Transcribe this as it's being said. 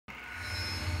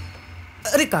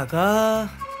আরে কাকা,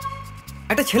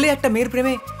 একটা ছেলে একটা মেয়ের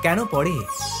প্রেমে কেন পড়ে?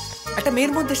 একটা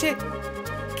মেয়ের মধ্যে সে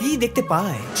কি দেখতে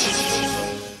পায়?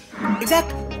 এক্সাক্ট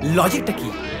লজিকটা কি?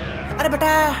 আরে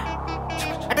বেটা,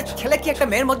 একটা ছেলে কি একটা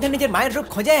মেয়ের মধ্যে নিজের মায়ের রূপ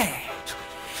খোঁজে?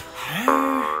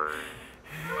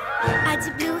 आज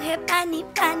ब्लू है पानी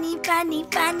पानी पानी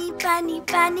पानी पानी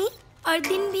पानी और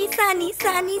दिन भी सानी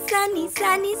सानी सानी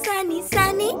सानी सानी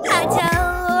सानी आ जाओ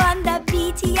ऑन द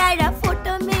बीच यारा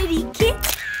फोटो मेरी खींच।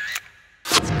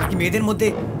 মেয়েদের মধ্যে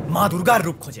মা দুর্গার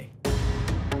রূপ খোঁজে।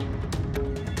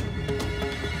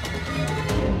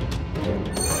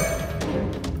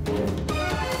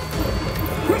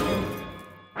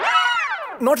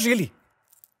 নট রিয়েলি,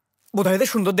 বোধহয় এদের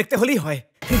সুন্দর দেখতে হলেই হয়।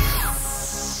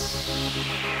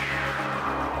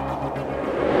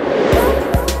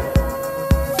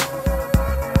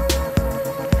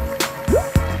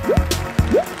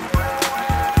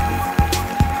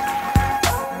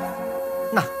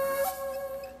 না,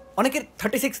 অনেকের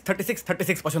 36, 36,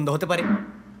 36 পছন্দ হতে পারে,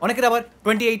 অনেকের আবার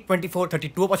 28, 24,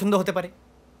 32 পছন্দ হতে পারে।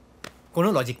 কোনো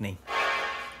লজিক নেই,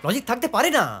 লজিক থাকতে পারে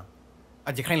না।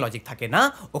 আর যেখানে লজিক থাকে না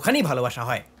ওখানেই ভালোবাসা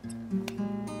হয়।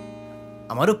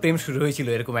 আমারও প্রেম শুরু হয়েছিল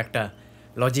এরকম একটা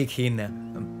লজিকহীন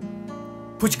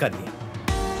ফুচকা দিয়ে।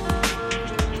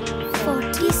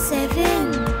 47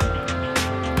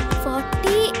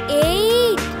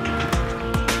 48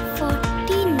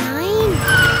 49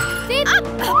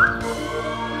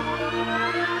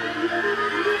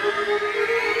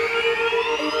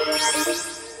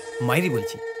 মাইরি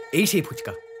বলছি, এই সেই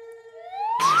ফুচকা।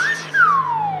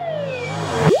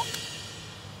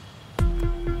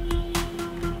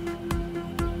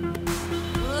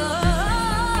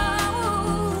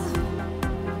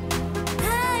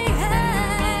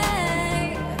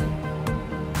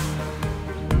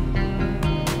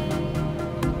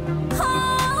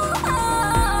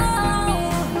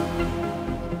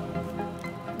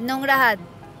 নোংরা হাত।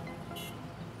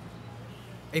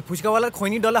 এই ফুচকাওয়ালার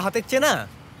খৈনি ডলা হাতের চেয়ে না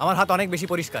আমার হাত অনেক বেশি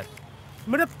পরিষ্কার।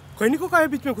 मैडम खैनी को काहे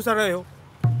बीच में घुसा रहे हो?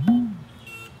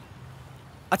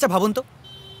 আচ্ছা ভাবুন তো,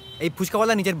 এই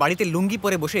ফুচকাওয়ালা নিজের বাড়িতে লুঙ্গি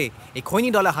পরে বসে এই খৈনি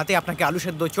ডলা হাতে আপনাকে আলু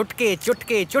সেদ্ধ চটকে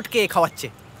চটকে চটকে খাওয়াচ্ছে,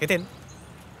 খেতেন?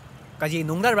 কাজে এই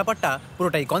নোংরার ব্যাপারটা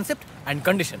পুরোটাই কনসেপ্ট অ্যান্ড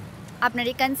কন্ডিশন। আপনার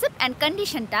এই কনসেপ্ট অ্যান্ড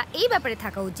কন্ডিশনটা এই ব্যাপারে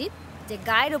থাকা উচিত যে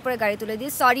গায়ের উপরে গাড়ি তুলে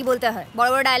দিয়ে সরি বলতে হয়, বড়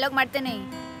বড় ডায়লগ মারতে নেই।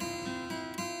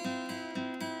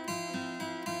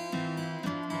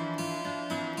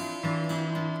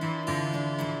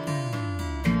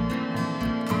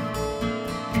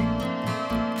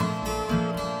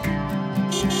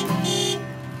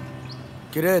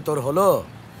 কিরে তোর হলো?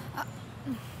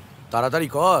 তাড়াতাড়ি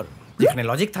কর। যেখানে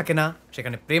লজিক থাকে না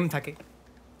সেখানে প্রেম থাকে,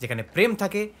 যেখানে প্রেম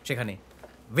থাকে সেখানে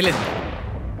ভিলেন।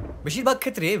 বেশিরভাগ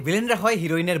ক্ষেত্রে ভিলেনরা হয়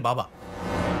হিরোইনের বাবা,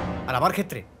 আর আমার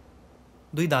ক্ষেত্রে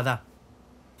দুই দাদা।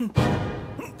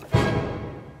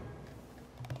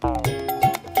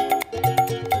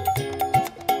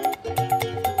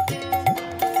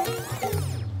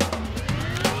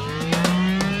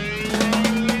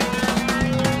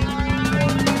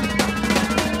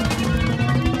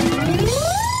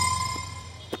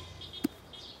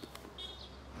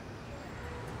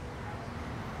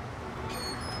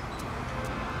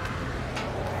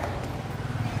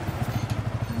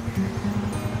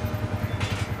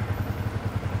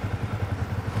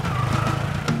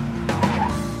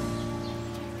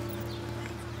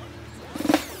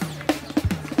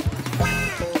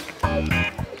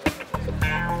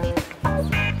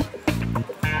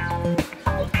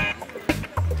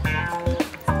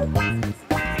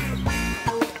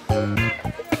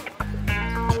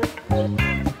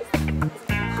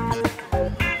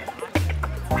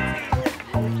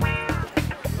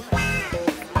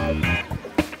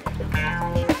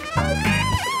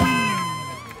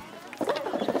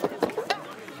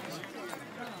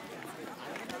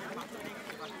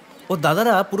 ও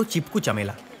দাদারা পুরো চিপকু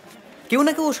চামেলা, কেউ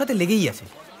না কেউ ওর সাথে লেগেই আছে।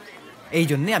 এই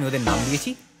জন্যে আমি ওদের নাম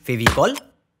দিয়েছি ফেভিকল,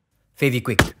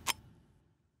 ফেভিকুইক।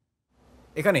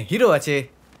 এখানে হিরো আছে,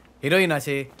 হিরোইন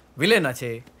আছে, ভিলেন আছে,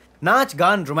 নাচ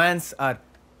গান রোম্যান্স আর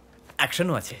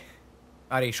অ্যাকশনও আছে।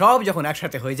 আর এই সব যখন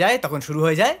একসাথে হয়ে যায় তখন শুরু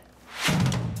হয়ে যায়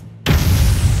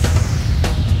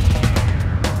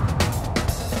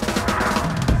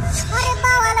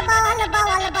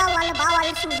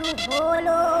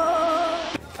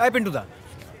পিন্টুদা।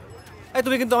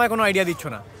 তুমি কিন্তু আমায় কোনো আইডিয়া দিচ্ছ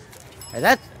না।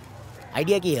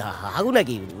 আইডিয়া কি হাগু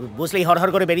নাকি? বসলেই হর হর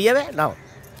করে বেরিয়ে যাবে? নাও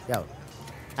যাও।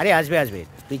 আরে আসবে আসবে,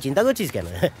 তুই চিন্তা করছিস কেন?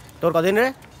 তোর কদিন রে?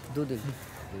 2 দিন।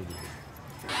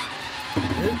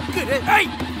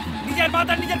 নিজের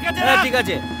মাথা নিজের কাছে। ঠিক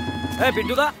আছে।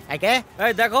 পিন্টুদা, একে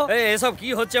দেখো এসব কি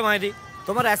হচ্ছে মাইরি?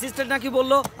 তোমার অ্যাসিস্ট্যান্ট নাকি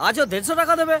বললো আজও 150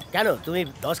 টাকা দেবে। কেন তুমি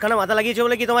 10খানা মাথা লাগিয়েছো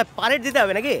বলে কি তোমায় পারেট দিতে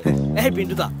হবে নাকি? এই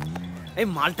বিন্টুদা, এই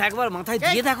মালটা একবার মাথায়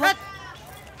দিয়ে দেখো।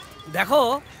 দেখো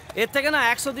এর থেকে না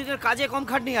 100 দিনের কাজে কম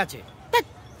খাটনি আছে।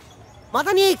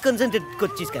 মাথা নিয়ে কনসেন্ট্রেট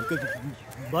করছিস কেন?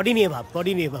 বডি নিয়ে ভাব,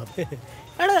 বডি নিয়ে ভাব।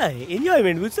 আরে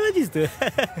এনজয়মেন্ট, বুঝতে পারছিস তো?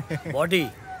 বডি?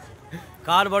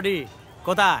 কার বডি?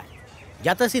 কোথায়?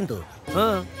 যাত্রাসীন তো।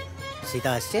 হ্যাঁ,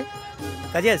 সীতা আসছে,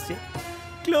 কাজে আসছে।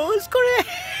 ক্লোজ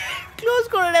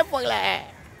করে রে পাগলা।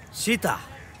 সীতা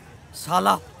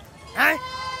শালা, হ্যাঁ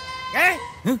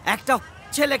একটা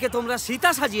ছেলেকে তোমরা সীতা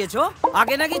সাজিয়েছো,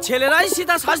 আগে নাকি ছেলেরাই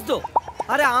সীতা সাজতো।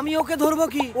 আরে আমি ওকে ধরবো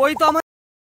কি? ওই তো আমার,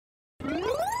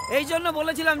 এই জন্য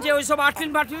বলেছিলাম যে ওইসব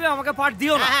আটফিল্মে আমাকে পার্ট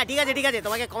দিও না। হ্যাঁ ঠিক আছে,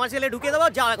 তোমাকে কমার্শিয়ালে ঢুকিয়ে দেবো,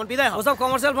 যাও এখন বিদায় হও। ওসব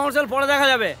কমার্শিয়াল পরে দেখা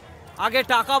যাবে, আগে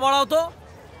টাকা বাড়াও তো।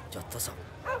 যত সব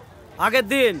আগের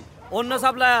দিন অন্য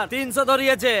সাপ্লায়ার 300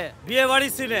 ধরিয়েছে বিয়ে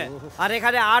বাড়ির সিনে, আর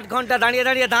এখানে 8 ঘন্টা দাঁড়িয়ে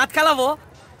দাঁড়িয়ে দাঁত খেলাবো,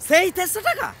 সেই 300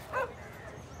 টাকা।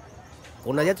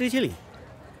 কন্যা যাত্রী ছিলি?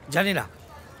 জানি না।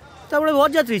 তারপরে বর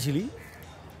যাত্রী ছিলি?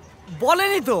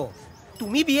 বলেনি তো।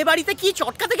 তুমি বিয়ে বাড়িতে কি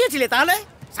চটকাতে গিয়েছিলে তাহলে?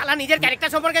 শালা নিজের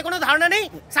ক্যারেক্টার সম্পর্কে কোনো ধারণা নেই,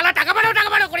 শালা টাকা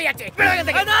বাড়াও করে যাচ্ছে।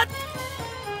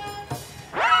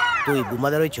 তুই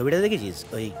বুম্বাদার ওই ছবিটা দেখেছিস?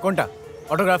 ওই কোনটা?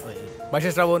 অটোগ্রাফ,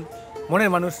 22 শ্রাবণ,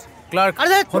 মনের মানুষ, ক্লার্ক,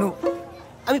 হনু।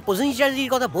 আমি প্রসেনজিৎ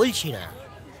কথা বলছি না,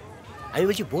 আমি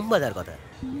বলছি বুম্বাদার কথা।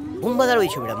 বুম্বাদার ওই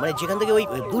ছবিটা, মানে যেখান থেকে ওই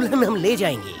দুলহান হাম লে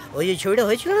যায়েঙ্গে, ওই যে ছবিটা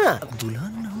হয়েছিল না,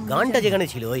 দুলহান গানটা যেখানে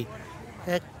ছিল, ওই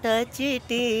একটা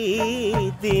চিঠি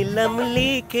দিলাম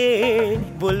লিখে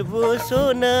বলবো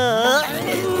সোনা।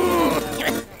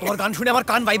 তোমার গান শুনে আমার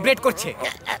কান ভাইব্রেট করছে,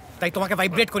 তাই তোমাকে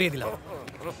ভাইব্রেট করিয়ে দিলাম।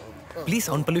 প্লিজ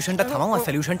সাউন্ড পলিউশনটা থামাও আর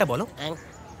সলিউশনটা বলো।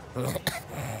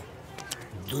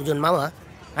 দুজন মামা?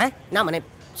 হ্যাঁ না, মানে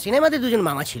সিনেমাতে দুজন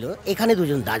মামা ছিল, এখানে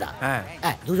দুজন দাদা।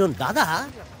 হ্যাঁ দুজন দাদা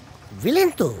ভিলেন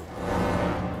তো,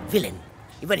 ভিলেন।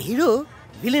 এবার হিরো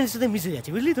ভিলেনের সাথে মিশে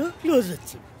যাচ্ছে, বুঝলি তো, ক্লোজ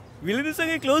হচ্ছে। ভিলেনের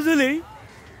সঙ্গে ক্লোজ হলেই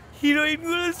হিরোইন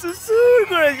গুলো সুসুর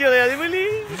করে চলে যাবে, বুঝলি?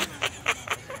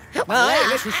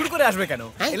 এলে সুসুর করে আসবে কেন?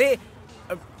 এলে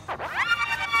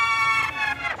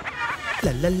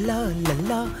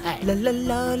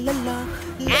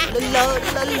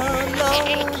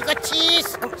কি করছিস?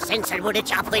 সেন্সর বোর্ডে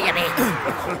চাপ হয়ে যাবে।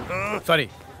 সরি।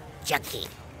 চাকি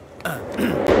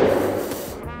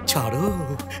ছাড়ো,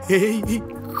 এই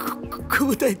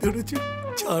কোথায় ধরেছো?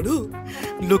 ছাড়ো,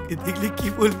 লোকে দেখলে কি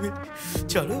বলবে?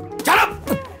 ছাড়ো।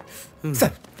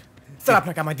 স্যার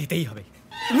আপনাকে আমায় দিতেই হবে।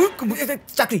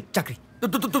 চাকরি।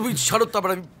 তুমি ছাড়ো, তারপর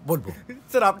আমি বলবো।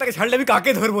 স্যার আপনাকে ছাড়লে আমি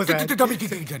কাকে ধরবো স্যার? আমি কি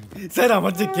জানি? স্যার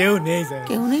আমার যে কেউ নেই স্যার।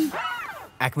 কেউ নেই?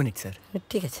 1 মিনিট স্যার।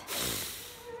 ঠিক আছে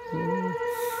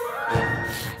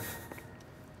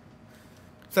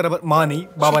স্যার, আবার মা নেই,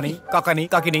 বাবা নেই, কাকা নেই,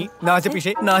 কাকি নেই, না আছে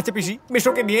পিসি,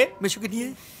 মেশোকে নিয়ে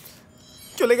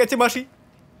চলে গেছে মাসি।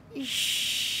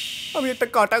 আমি একটা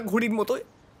কাটা ঘুড়ির মতো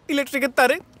ইলেকট্রিকের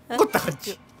তারে কোত্তা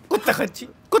খাচ্ছি।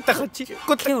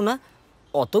 খেও না,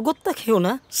 অত গোত্তা খেও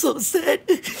না। So sad.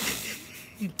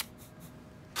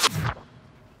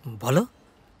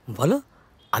 বলো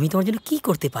আমি তোমার জন্য কি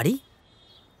করতে পারি?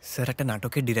 স্যার একটা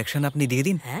নাটকের ডিরেকশন আপনি দিয়ে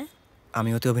দিন। হ্যাঁ, আমি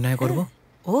ওতে অভিনয় করব।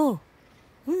 ও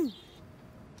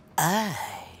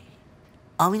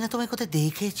আমি না তোমায় কোথায়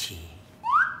দেখেছি।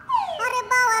 আরে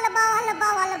bowel bowel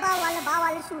bowel bowel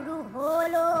bowel শুরু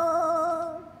হলো।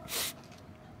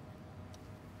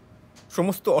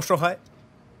 সমস্ত অসহায়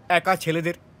একা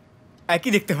ছেলেদের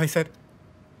একই দেখতে হয় স্যার।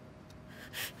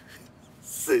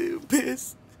 বেশ,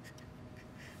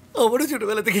 আমারও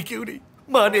ছোটবেলা থেকে কেউ নেই,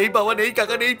 মা নেই, বাবা নেই,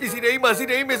 কাকা নেই, পিসি নেই, মাসি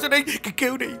নেই, মেসো নেই,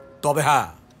 কেউ নেই। তবে হ্যাঁ,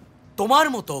 তোমার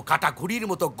মতো কাটা ঘুড়ির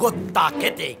মতো গোত্তা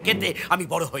খেতে খেতে আমি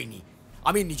বড় হইনি।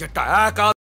 আমি নিজেরটা একা।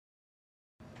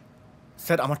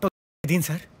 স্যার আমারটা দিন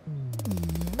স্যার,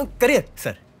 ক্যারিয়ার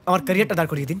স্যার, আমার ক্যারিয়ারটা দাঁড়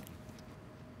করিয়ে দিন।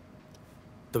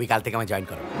 তুমি কাল থেকে আমায় জয়েন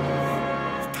করো।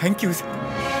 Thank you sir.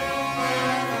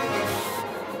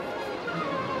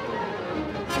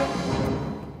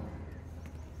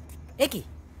 এ কি,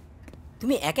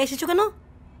 তুমি একা এসেছো কেন?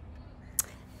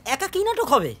 একা কি নাটক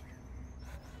হবে?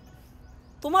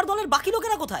 তোমার দলের বাকি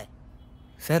লোকেরা কোথায়?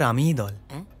 স্যার আমিই দল।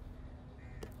 হ্যাঁ?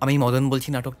 আমি মদন বলছি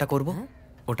নাটকটা করব।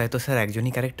 ওটাই তো স্যার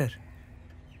একজনই ক্যারেক্টার।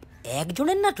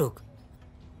 একজনের নাটক?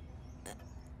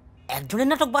 একজনের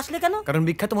নাটক বাসলে কেন? কারণ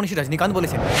বিখ্যাত মনীষী রজনীকান্ত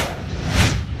বলেছেন,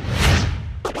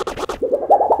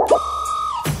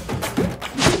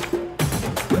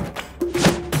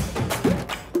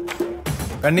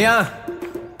 कन्या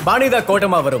बाणिद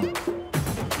कोटमावरुम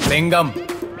सिंगम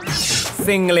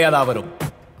सिंगलेदावरुम।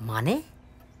 माने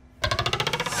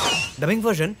dubbing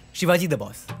version Shivaji the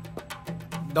boss.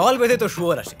 दल बेঁধে তো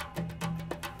শুয়োর আসে,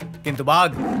 কিন্তু বাঘ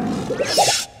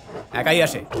একাই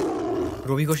আসে।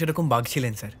 রবি ঘোষ এরকম বাঘ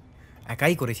ছিলেন স্যার,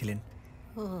 একাই করেছিলেন।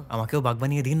 আমাকেও বাঘ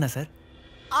বানিয়ে দিন না স্যার।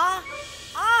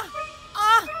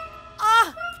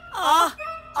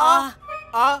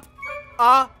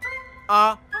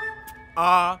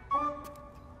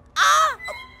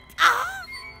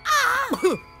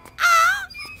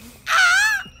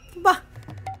 বাহ,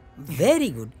 ভেরি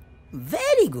গুড,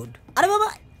 ভেরি গুড। আরে বাবা,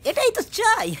 এটাই তো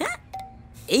চাই। হ্যাঁ,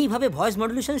 এইভাবে ভয়েস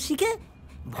মডুলেশন শিখে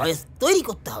ভয়েস তৈরি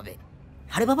করতে হবে।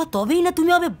 আরে বাবা, তবেই না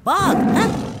তুমি হবে বাঘ।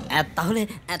 হ্যাঁ, তাহলে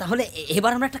তাহলে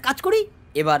এবার আমরা একটা কাজ করি।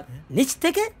 এবার নিচ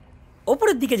থেকে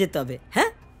ওপরের দিকে যেতে হবে।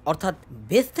 হ্যাঁ, অর্থাৎ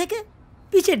বেস থেকে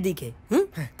পিছের দিকে।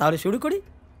 তাহলে শুরু করি।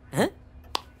 হ্যাঁ,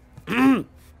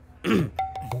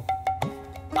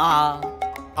 আ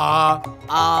আ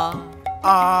আ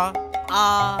আ আ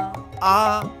আ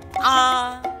আ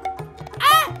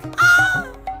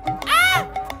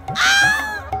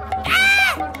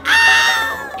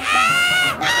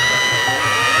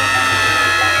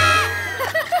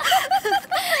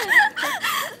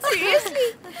সিরিয়াসলি?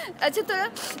 আচ্ছা, তোরা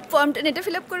ফর্মটা নেটে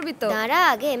ফিল আপ করবি তো? দাঁড়া,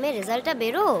 আগে এম এর রেজাল্টটা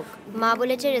বেরোক। মা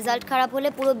বলেছে রেজাল্ট খারাপ হলে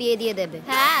পুরো বিয়ে দিয়ে দেবে।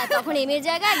 হ্যাঁ, তখন এম এর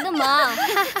জায়গা একদম মা।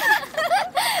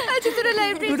 আচ্ছা, তোরা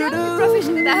লাইব্রেরি যা,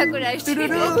 প্রফেশনে দেখা করে আসছি।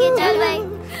 ওকে, চল বাই।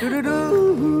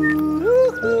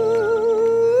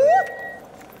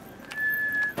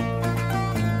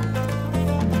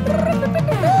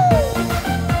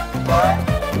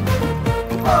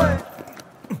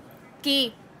 কি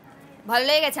ভালো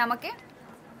লেগে গেছে আমাকে?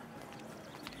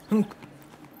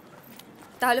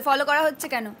 তাহলে ফলো করা হচ্ছে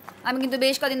কেন? আমি কিন্তু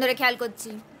বেশ কদিন ধরে খেয়াল করছি।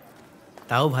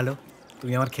 তাও ভালো,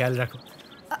 তুমি আমার খেয়াল রাখো।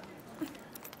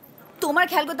 তোমার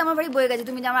খেয়াল করতে আমার বাড়ি বয়ে গেছে।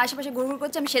 তুমি যে আমার আশেপাশে ঘুরঘুর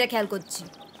করছো, আমি সেটা খেয়াল করছি।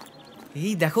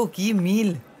 এই দেখো কি মিল,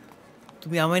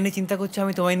 তুমি আমায় নিয়ে চিন্তা করছো,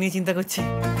 আমি তোমায় নিয়ে চিন্তা করছি।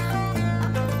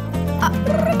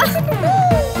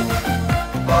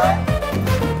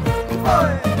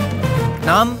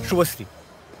 নাম শুভশ্রী,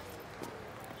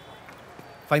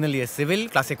 ফাইনাল ইয়ার সিভিল,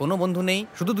 ক্লাসে কোনো বন্ধু নেই,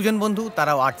 শুধু দুজন বন্ধু,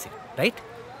 তারাও আর্টসে, রাইট?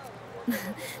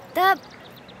 তা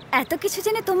এত কিছু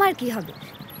জেনে তোমার কি হবে?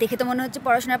 দেখে তো মনে হচ্ছে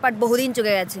পড়াশোনার পাঠ বহুদিন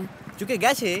চুকে গেছে। চুকে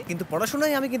গেছে, কিন্তু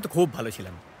পড়াশোনায় আমি কিন্তু খুব ভালো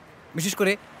ছিলাম, বিশেষ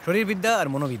করে শরীরবিদ্যা আর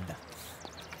মনোবিদ্যা।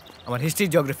 আমার হিস্ট্রি,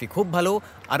 জিওগ্রাফি খুব ভালো।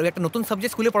 আর ওই একটা নতুন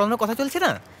সাবজেক্ট স্কুলে পড়ানোর কথা চলছে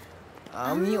না,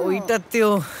 আমি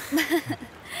ওইটাতেও।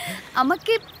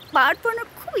 আমাকে পাঠ পড়ানোর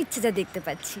খুব ইচ্ছে, যা দেখতে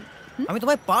পাচ্ছি। আমি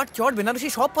তোমায় পাঠ, চট, বেনারসি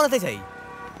সব পড়াতে চাই।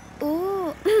 ও,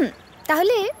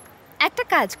 তাহলে একটা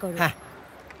কাজ করো। হ্যাঁ,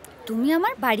 তুমি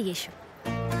আমার বাড়ি এসো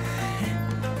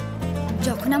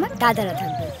যখন আমার দাদারা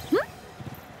থাকবে।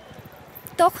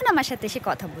 তখন আমার সাথে এসে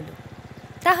কথা বলো,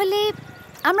 তাহলে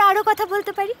আমরা আরো কথা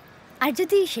বলতে পারি। আর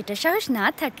যদি সেটা সাহস না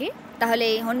থাকে, তাহলে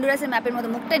হন্ডুরাসের ম্যাপের মতো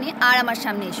মুখটা নিয়ে আর আমার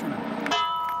সামনে এসো না।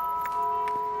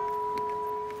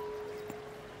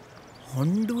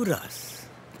 হন্ডুরাস,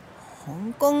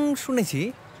 হংকং শুনেছি,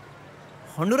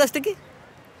 হন্ডুরাসটা কি?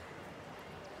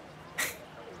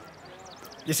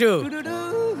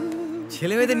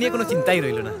 ছেলে মেয়েদের নিয়ে কোনো চিন্তাই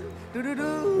রইল না,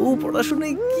 ও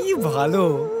পড়াশোনায় কি ভালো।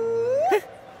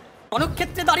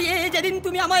 অনক্ষেত্রে দাঁড়িয়ে যেদিন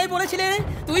তুমি আমায় বলেছিলে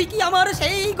তুই কি আমার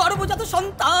সেই গর্ভজাত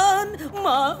সন্তান,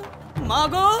 মা মা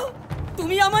গো,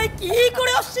 তুমি আমায় কি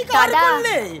করে অস্বীকার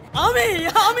করলে?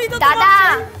 আমি তো দাদা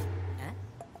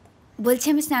বলছি,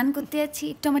 আমি স্নান করতে যাচ্ছি,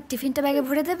 একটু আমার টিফিনটা ব্যাগে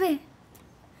ভরে দেবে?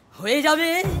 হয়ে যাবে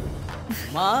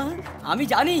মা, আমি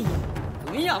জানি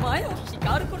তুমি আমায়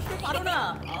অস্বীকার করতে পারো না।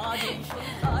 আজ এই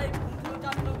সন্ধ্যায় বন্ধু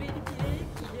জাহ্নবীর বিয়ে,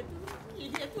 কি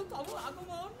হেতু তব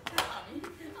আগমন,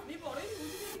 আমি বড়ই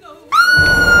উদ্বিগ্ন।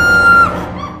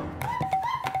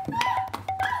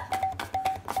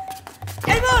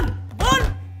 এই বোন, বোন,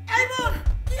 এই বোন,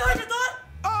 কি হয়েছে তোর?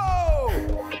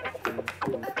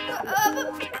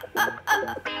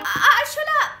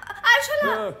 আরশোলা,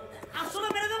 আরশোলা, আসলে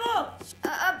মেরে দেবো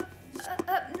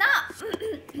না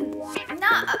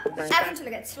না, এখন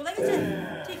চলে গেছে। চলে গেছে,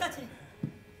 ঠিক আছে।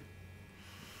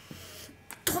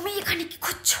 তুমি এখানে কি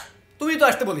করছো? তুমি তো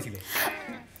আসতে বলেছিলে।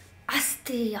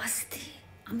 আস্তে আস্তে,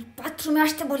 আমি বাথরুমে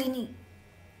আসতে বলিনি।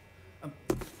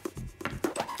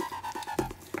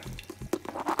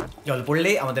 জল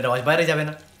পড়লে আমাদের আওয়াজ বাইরে যাবে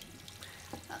না।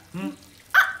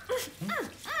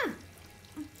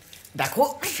 দেখো,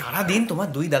 সারাদিন তোমার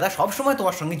দুই দাদা সব সময়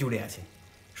তোমার সঙ্গে জুড়ে আছে,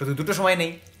 শুধু দুটো সময়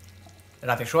নেই,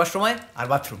 রাতে শোয়ার সময় আর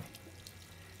বাথরুমে।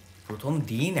 প্রথম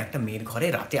দিন একটা মেয়ের ঘরে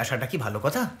রাতে আসাটা কি ভালো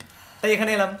কথা? তাই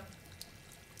এখানে এলাম।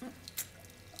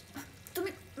 তুমি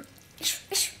এসো,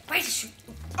 এসো, বাইরে এসো।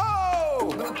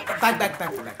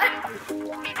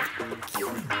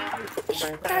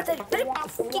 তাড়াতাড়ি,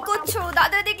 কি করছো?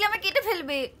 দাদা দেখলে আমাকে কেটে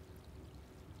ফেলবে।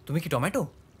 তুমি কি টমেটো?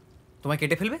 তোমায়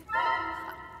কেটে ফেলবে?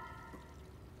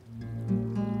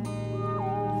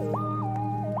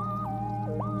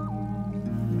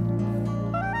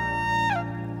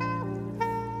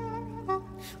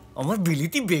 আমার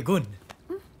বিলিতি বেগুন।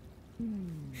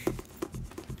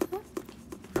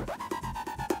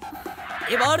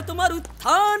 এবার তোমার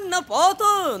উত্থান না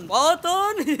পতন?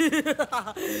 পতন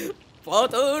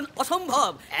পতন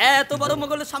অসম্ভব। এত বড়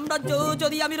মোগল সাম্রাজ্য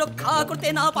যদি আমি রক্ষা করতে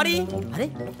না পারি। আরে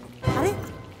আরে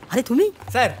আরে তুমি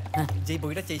স্যার, যেই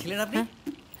বইটা চেয়েছিলেন আপনি।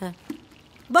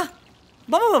 বাহ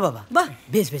বাবা বাবা বাবা বাহ,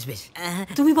 বেশ বেশ বেশ।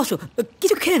 তুমি বসো,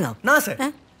 কিছু খেয়ে নাও। না স্যার,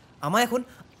 আমায় এখন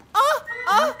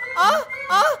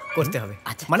করতে হবে।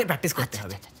 আচ্ছা, মানে প্র্যাকটিস করতে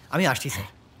হবে। আমি আসছি স্যার।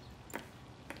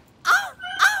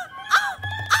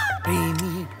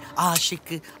 प्रेमी आशिक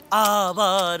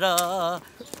आवारा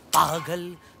पागल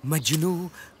मजनू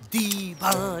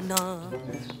दीवाना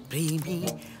प्रेमी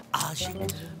आशिक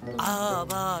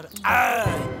आवारा।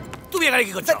 তুমি এখানে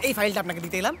কি করছো? এই ফাইলটা আপনাকে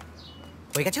দিতে এলাম।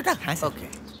 হয়ে গেছে ওটা? হ্যাঁ ওকে।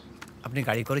 আপনি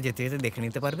গাড়ি করে যেতে যেতে দেখে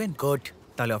নিতে পারবেন। গুড।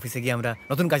 তাহলে অফিসে গিয়ে আমরা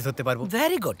নতুন কাজ ধরতে পারবো।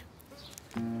 ভেরি গুড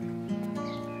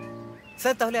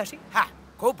স্যার, তাহলে আসি। হ্যাঁ,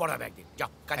 খুব বড় একদিন যাও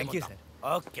কাজ থ্যাংক ইউ করো। স্যার।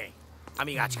 ওকে,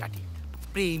 আমি গাছ কাটি।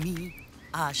 প্রেমী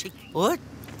আশিক ও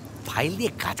ফাইল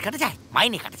দিয়ে গাছ কাটা যায়,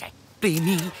 মাইনে কাটা যায়।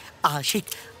 প্রেমী আশিক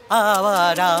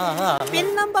আওয়ারা। পেন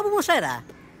নাম বাবু মশাইরা,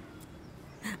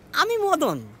 আমি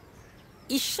মদন,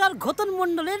 ঈশ্বর ঘোতন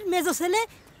মণ্ডলের মেজ ছেলে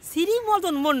শ্রী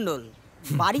মদন মণ্ডল।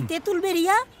 বাড়ি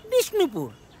তেঁতুলবেড়িয়া, বিষ্ণুপুর।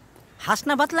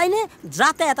 হাসনাবাদ লাইনে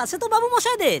যাতায়াত আছে তো বাবু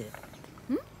মশাইদের?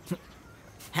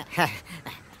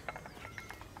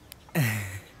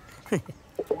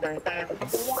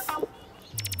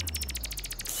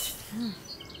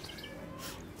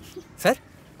 স্যার,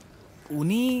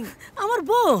 উনি আমার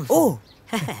বোন। ও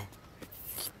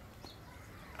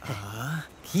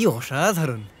কি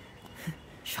অসাধারণ!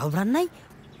 সব রান্নাই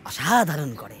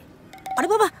অসাধারণ করে। আরে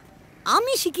বাবা,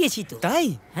 আমি শিখিয়েছি তো। তাই?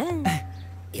 হ্যাঁ,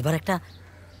 এবার একটা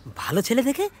ভালো ছেলে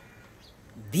দেখে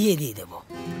বিয়ে দিয়ে দেব।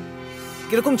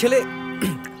 কিরকম ছেলে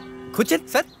খুঁজছেন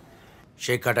স্যার?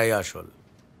 শেখাটাই আসল।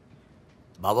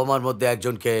 বাবা মার মধ্যে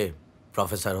একজনকে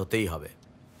প্রফেসর হতেই হবে,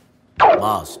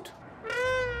 মাস্ট।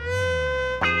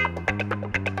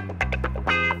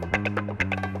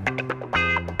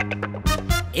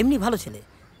 এমনি ভালো ছেলে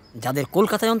যাদের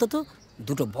কলকাতায় অন্তত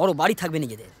দুটো বড় বাড়ি থাকবে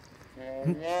নিজেদের।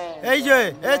 এই যে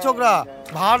এই ছোকরা,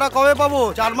 ভাড়াটা কবে পাবো?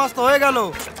 4 মাস তো হয়ে গেল।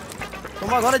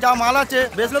 তোমার ঘরে যা মাল আছে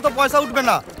বেচলে তো পয়সা উঠবে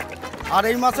না, আর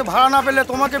এই মাসে ভাড়া না পেলে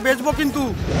তোমাকে বেচবো কিন্তু।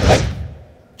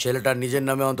 ছেলেটার নিজের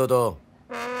নামে অন্তত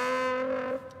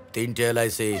 3টে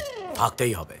এলআইসি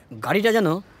থাকতেই হবে। গাড়িটা যেন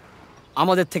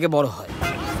আমাদের থেকে বড় হয়।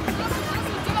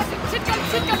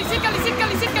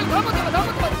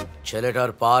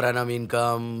 ছেলেটার পার অ্যানাম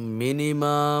ইনকাম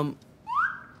মিনিমাম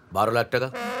 12 লাখ টাকা।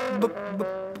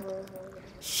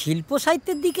 শিল্প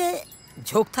সাহিত্যের দিকে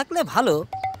ঝোঁক থাকলে ভালো,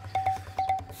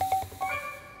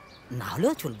 না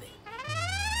হলেও চলবে।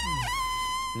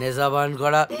 নেশাবান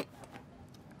করা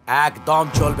একদম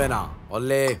চলবে না।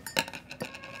 বললে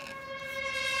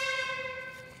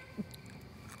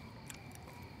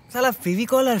শালা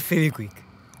ফেভিকল আর ফেভিকুইক।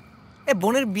 এ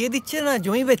বোনের বিয়ে দিচ্ছে না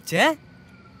জমি বেচছে? হ্যাঁ,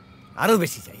 আরো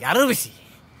বেশি চাই, আরো বেশি।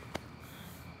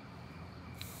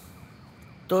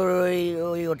 তোর ওই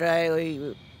ওই ওটায় ওই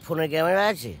ফোনের ক্যামেরা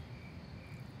আছে?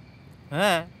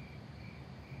 হ্যাঁ।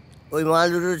 ওই মাল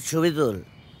দুটোর ছবি তোল।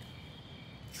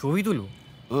 ছবি তুলো?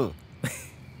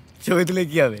 ছবি তুলে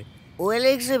কি হবে?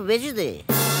 ওএলএক্সে বেচে দে।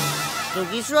 তোর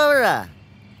কিছু হবে না,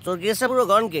 তোর কেসটা পুরো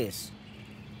গন কেস।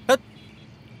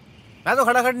 এত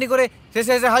খাটাখাটনি করে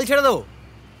শেষে শেষে হাল ছেড়ে দেবো?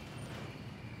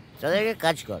 তাহলে একটা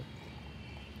কাজ কর।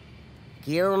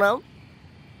 কি ওর নাম?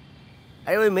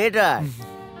 আরে ওই মেয়েটা।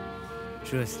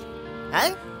 শুভশ্রী।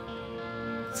 হ্যাঁ,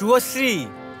 শুভশ্রী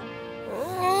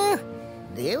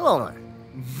দেবো আমার।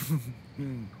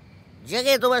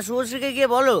 যাকে তোমার শুভশ্রীকে গিয়ে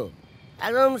বলো,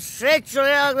 একদম স্ট্রেট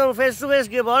চলে যাও, একদম ফেস টু ফেস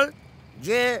গিয়ে বল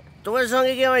যে তোমার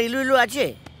সঙ্গে কি আমার ইলু ইলু আছে?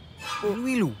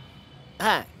 ইলু?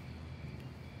 হ্যাঁ,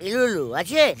 ইলু ইলু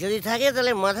আছে। যদি থাকে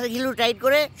তাহলে মাথার ঘিলু টাইট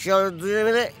করে চল দুজনে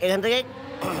মিলে এখান থেকে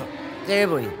কেড়ে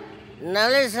পড়ি।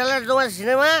 নাহলে সালার তোমার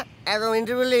সিনেমা একদম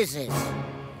ইন্টারভিউ লেগেছে।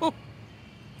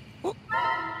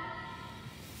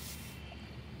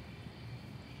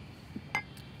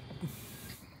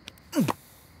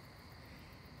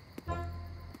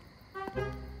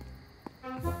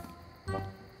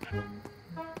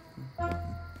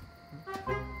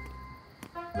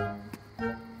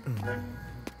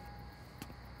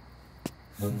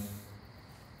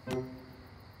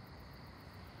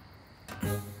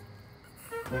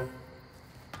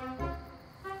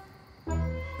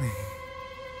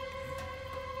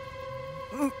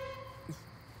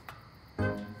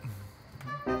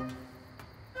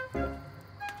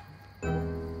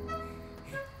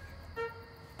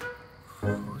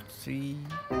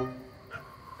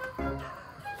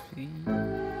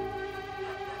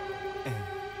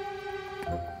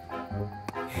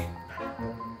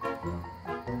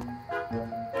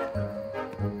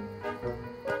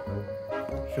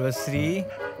 শুভশ্রী,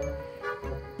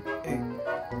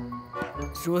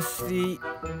 শুভশ্রী,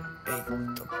 এই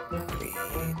তো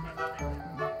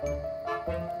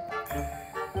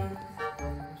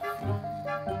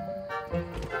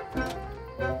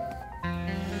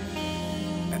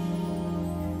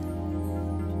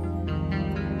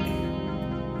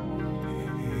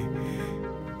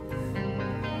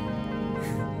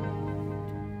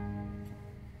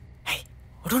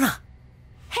ওঠো না,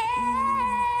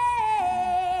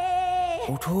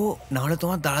 ওঠো, না হলে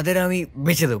তোমার দাদাদের আমি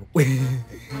বেঁচে দেবো।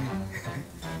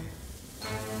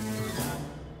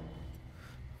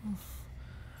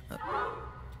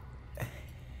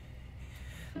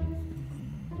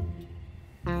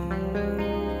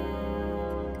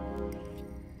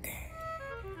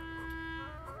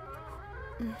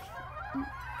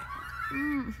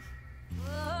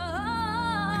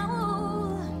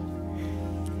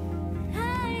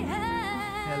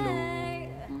 হ্যালো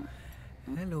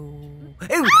হ্যালো,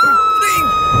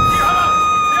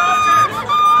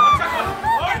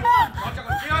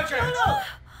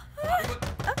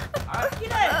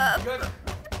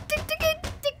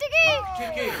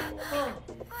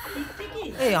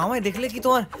 এই আমায় দেখলে কি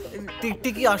তোমার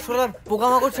টিকটিকি আসলার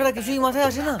পোকামাকড় ছাড়া কিছুই মাথায়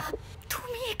আসে না?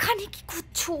 তুমি এখানে কি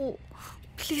করছো?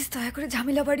 প্লিজ দয়া করে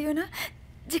ঝামেলা বাড়িও না,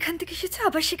 যেখান থেকে এসেছো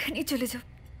আবার সেখানেই চলে যাও।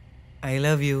 I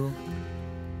love you.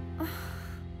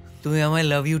 তুমি আমায়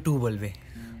লাভ ইউ টু বলবে।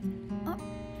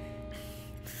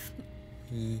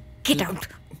 Get out.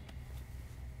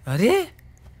 আরে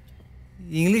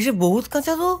ইংলিশে বহুত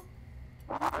কাঁচা তো।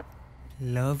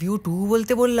 লাভ ইউ টু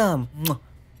বলতে বললাম,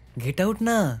 গেট আউট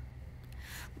না।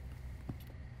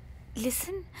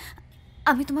 লিসেন,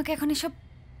 আমি তোমাকে এখন এসব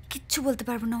কিচ্ছু বলতে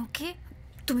পারবো না, ওকে?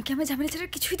 তুমি কি আমার ঝামেলা ছাড়া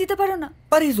কিছুই দিতে পারো না?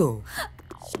 পারি তো,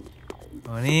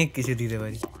 অনেক কিছু দিতে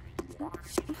পারি।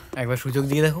 একবার সুযোগ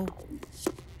দিয়ে দেখো,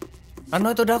 আর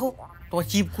নয়তো ডাকো তোমার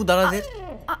চিপকু দাদাদের,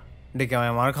 ডেকে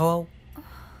আমায় মার খাওয়াও।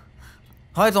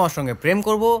 হয় তোমার সঙ্গে প্রেম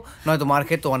করব, নয়তো মার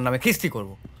খেয়ে তোমার নামে খিস্তি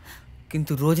করব,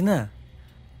 কিন্তু রোজ না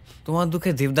তোমার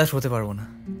দুঃখে দেবদাস হতে পারবো না।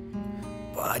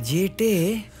 বাজেটে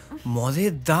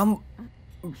মদের দাম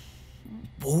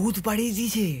বহুত বাড়িয়ে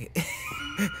দিয়েছে।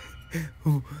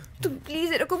 তুমি প্লিজ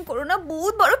এরকম করো না,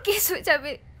 বহুত বড় কেস হয়ে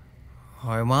যাবে।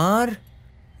 হয় মার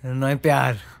নয়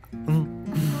প্যার।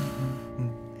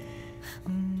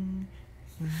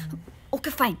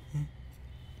 ওকে ফাইন,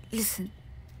 লিসেন,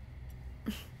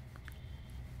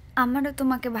 আমারও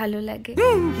তোমাকে ভালো লাগে,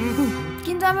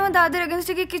 কিন্তু আমি আমার দাদাদের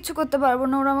এগেনস্টে গিয়ে কিচ্ছু করতে পারবো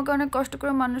না। ওরা আমাকে অনেক কষ্ট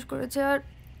করে মানুষ করেছে, আর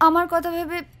আমার কথা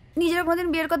ভেবে নিজেরা কোনোদিন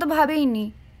বিয়ের কথা ভাবেইনি।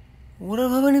 ওরা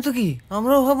ভাবেনি তো কি,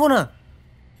 আমরাও ভাববো না।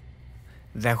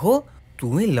 দেখো,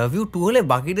 তুমি লাভ ইউ টু হলে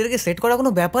বাকিদেরকে সেট করা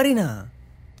কোনো ব্যাপারই না।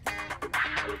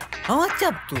 আমার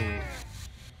চাপ তো।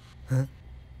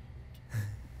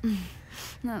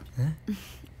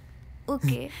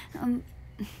 ওকে,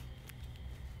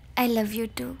 আই লাভ ইউ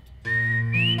টু।